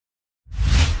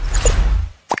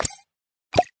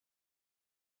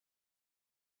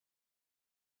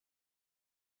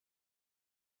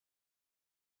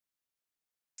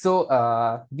So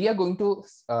we are going to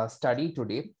study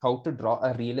today how to draw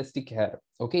a realistic hair.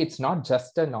 Okay, it's not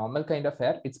just a normal kind of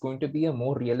hair. It's going to be a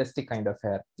more realistic kind of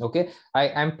hair. Okay, I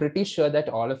am pretty sure that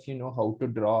all of you know how to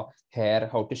draw hair,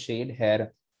 how to shade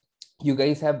hair. You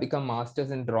guys have become masters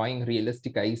in drawing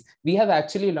realistic eyes. We have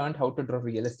actually learned how to draw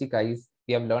realistic eyes.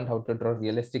 We have learned how to draw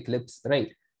realistic lips,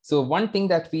 right? So one thing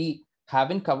that we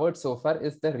haven't covered so far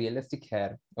is the realistic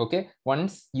hair. Okay,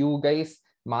 once you guys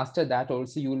master that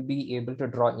also, you will be able to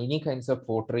draw any kinds of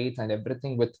portraits and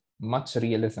everything with much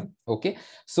realism. Okay,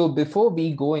 so before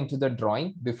we go into the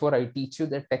drawing, before I teach you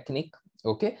the technique,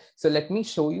 okay, so let me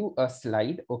show you a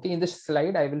slide. Okay, in this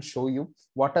slide I will show you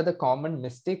what are the common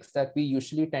mistakes that we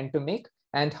usually tend to make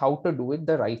and how to do it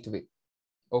the right way.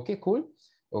 Okay, cool.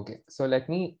 Okay, so let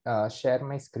me share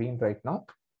my screen right now.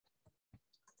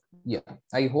 Yeah,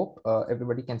 I hope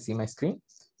everybody can see my screen.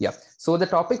 Yeah, so the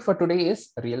topic for today is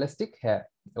realistic hair.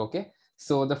 Okay,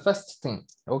 so the first thing,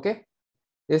 okay,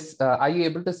 is are you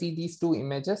able to see these two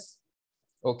images?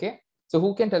 Okay, so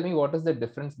who can tell me what is the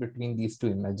difference between these two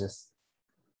images?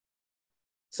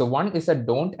 So one is a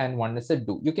don't and one is a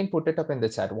do. You can put it up in the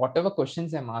chat. Whatever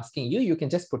questions I'm asking you, you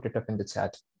can just put it up in the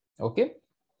chat. Okay,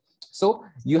 so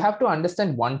you have to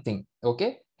understand one thing.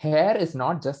 Okay, hair is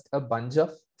not just a bunch of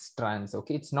strands.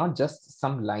 Okay, it's not just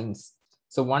some lines.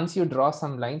 So once you draw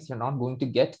some lines, you're not going to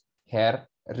get hair,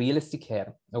 realistic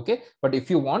hair. Okay, but if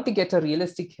you want to get a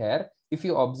realistic hair, if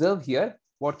you observe here,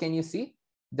 what can you see?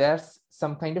 There's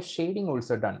some kind of shading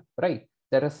also done, right?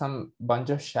 There is some bunch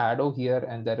of shadow here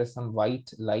and there is some white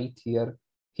light here.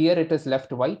 Here it is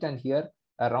left white and here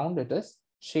around it is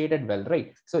shaded well,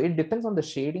 right? So it depends on the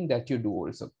shading that you do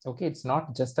also. Okay, it's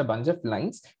not just a bunch of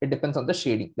lines. It depends on the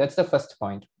shading. That's the first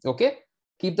point. Okay,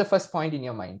 keep the first point in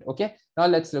your mind. Okay, now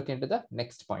let's look into the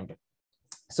next point.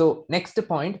 So next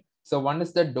point. So one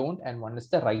is the don't and one is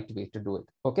the right way to do it.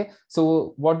 Okay,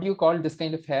 so what do you call this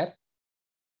kind of hair?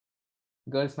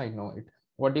 Girls might know it.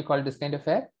 What do you call this kind of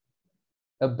hair?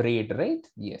 A braid, right?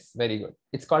 Yes, very good.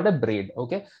 It's called a braid.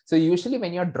 Okay, so usually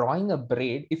when you're drawing a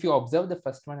braid, if you observe the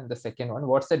first one and the second one,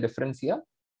 what's the difference here?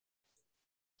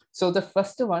 So the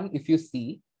first one, if you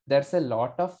see, there's a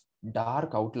lot of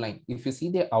dark outline. If you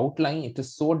see the outline, it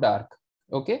is so dark.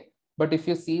 Okay, but if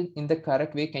you see in the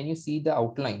correct way, can you see the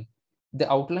outline? The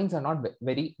outlines are not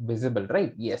very visible,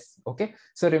 right? Yes. Okay,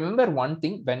 so remember one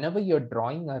thing: whenever you're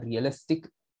drawing a realistic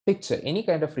picture, any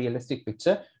kind of realistic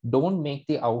picture, don't make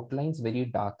the outlines very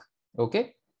dark.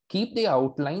 Okay, keep the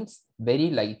outlines very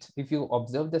light. If you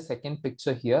observe the second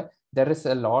picture here, there is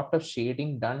a lot of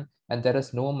shading done and there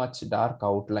is no much dark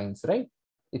outlines, right?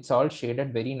 It's all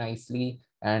shaded very nicely,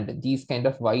 and these kind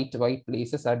of white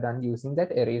places are done using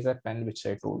that eraser pen which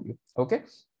I told you. Okay,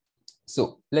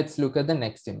 so let's look at the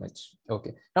next image.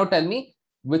 Okay, now tell me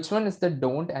which one is the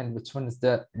don't and which one is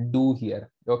the do here.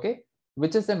 Okay,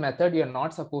 which is the method you're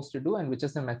not supposed to do and which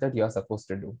is the method you're supposed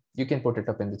to do? You can put it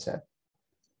up in the chat.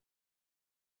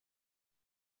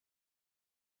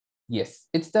 Yes,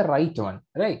 it's the right one,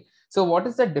 right? So what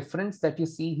is the difference that you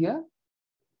see here?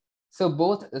 So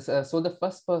both, so the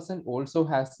first person also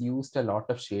has used a lot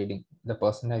of shading. The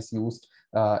person has used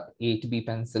 8B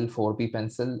pencil, 4B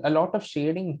pencil, a lot of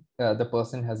shading the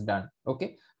person has done,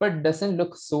 okay? But it doesn't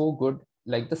look so good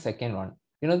like the second one.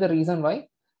 You know the reason why?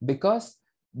 Because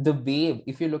the wave,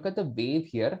 if you look at the wave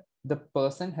here, the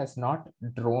person has not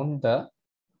drawn the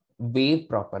wave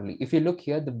properly. If you look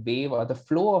here, the wave or the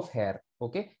flow of hair,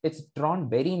 okay, it's drawn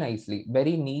very nicely,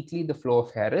 very neatly. The flow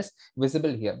of hair is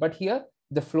visible here, but here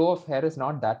the flow of hair is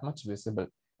not that much visible.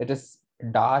 It is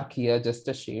dark here, just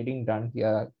a shading done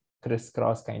here,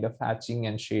 crisscross kind of hatching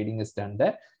and shading is done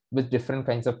there with different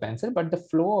kinds of pencil, but the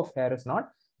flow of hair is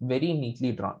not very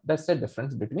neatly drawn. That's the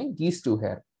difference between these two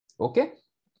hair. Okay,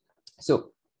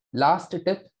 so last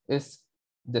tip is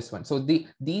this one. So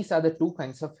these are the two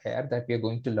kinds of hair that we are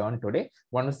going to learn today.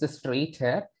 One is the straight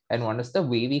hair and one is the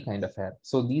wavy kind of hair.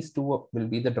 So these two will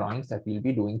be the drawings that we'll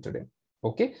be doing today.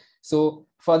 Okay, so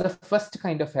for the first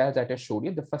kind of hair that I showed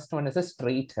you, the first one is a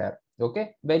straight hair.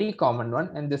 Okay, very common one,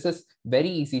 and this is very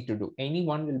easy to do.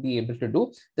 Anyone will be able to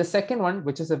do. The second one,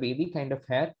 which is a wavy kind of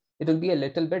hair, it will be a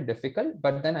little bit difficult,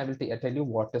 but then I will tell you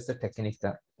what is the technique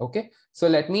there. Okay, so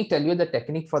let me tell you the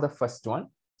technique for the first one.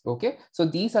 Okay, so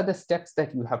these are the steps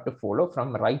that you have to follow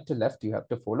from right to left. You have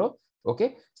to follow.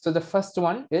 Okay, so the first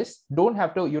one is you don't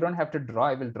have to draw.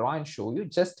 I will draw and show you.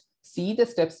 Just see the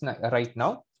steps right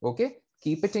now. Okay,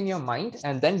 keep it in your mind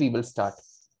and then we will start.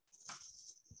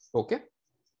 Okay,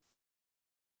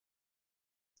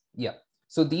 yeah,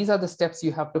 so these are the steps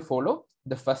you have to follow.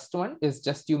 The first one is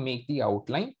just you make the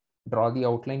outline, draw the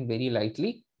outline very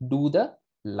lightly, do the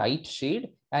light shade.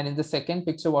 And in the second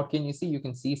picture, what can you see? You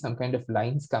can see some kind of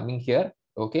lines coming here.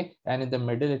 Okay. And in the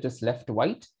middle, it is left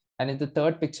white. And in the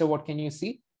third picture, what can you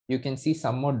see? You can see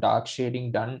some more dark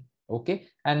shading done. Okay.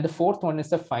 And the fourth one is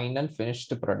the final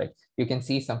finished product. You can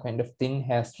see some kind of thin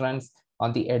hair strands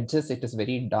on the edges. It is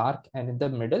very dark. And in the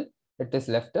middle, it is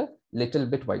left a little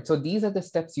bit white. So these are the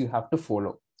steps you have to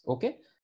follow. Okay.